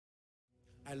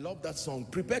I love that song.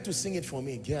 Prepare to sing it for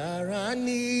me. Gyara.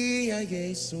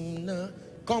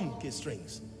 Come,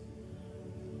 Kaestrings.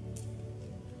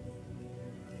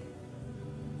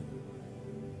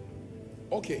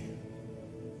 Okay.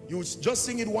 You just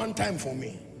sing it one time for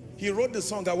me. He wrote the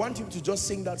song. I want him to just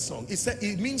sing that song.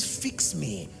 It means fix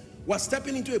me. We're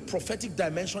stepping into a prophetic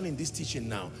dimension in this teaching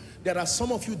now. There are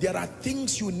some of you, there are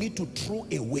things you need to throw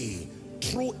away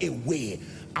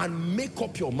and make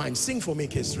up your mind. Sing for me,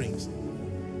 Kaestrings.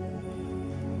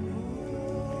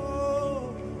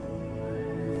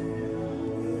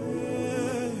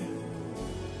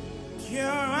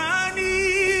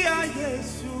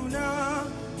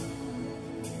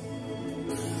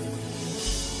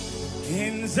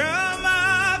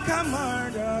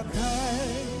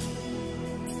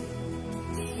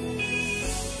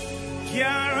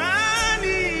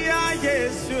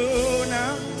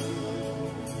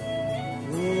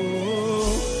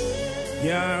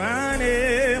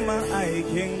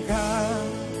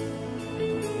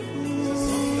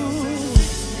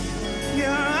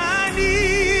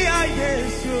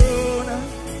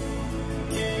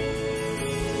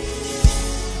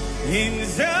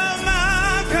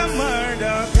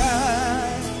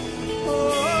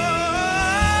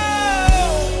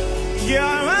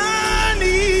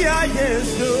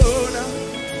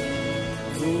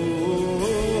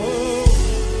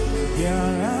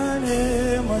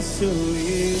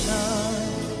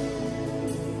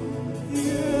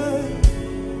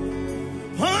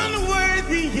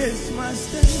 Unworthy is my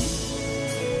state,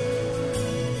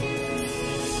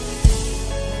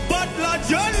 but Lord,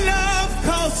 your love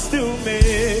calls to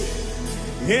me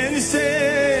and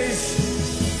says,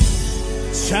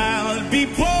 child, be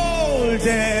bold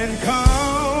and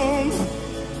calm.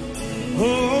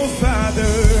 Oh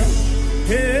Father,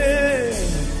 hey,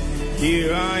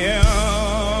 here I am.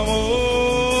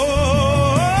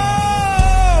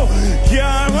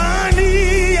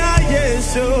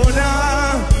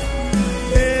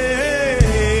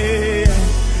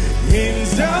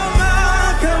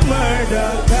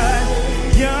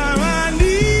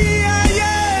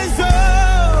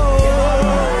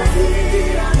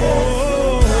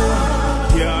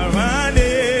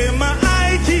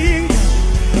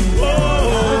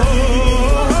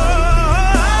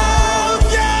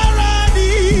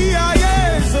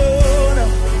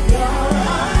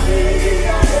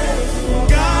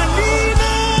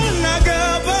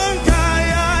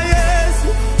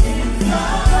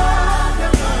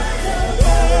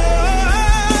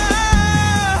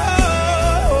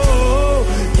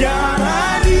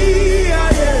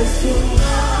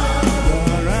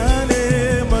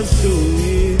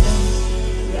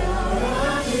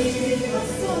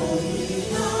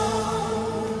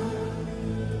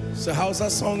 So how's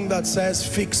that song that says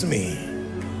fix me?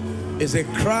 It's a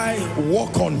cry,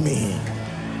 walk on me.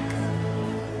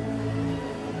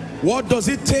 What does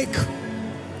it take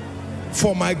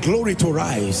for my glory to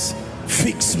rise?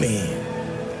 Fix me.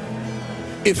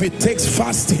 If it takes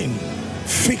fasting,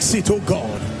 fix it, oh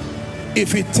God.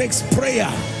 If it takes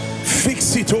prayer,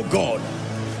 fix it, oh God.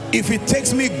 If it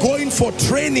takes me going for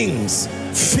trainings,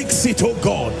 fix it, oh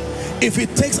God. If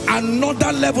it takes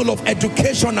another level of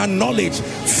education and knowledge,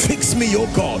 fix me, oh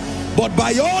God. But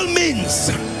by all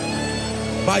means,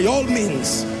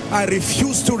 I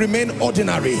refuse to remain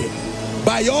ordinary.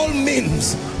 By all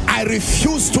means, I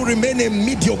refuse to remain a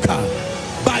mediocre.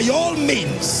 By all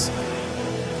means,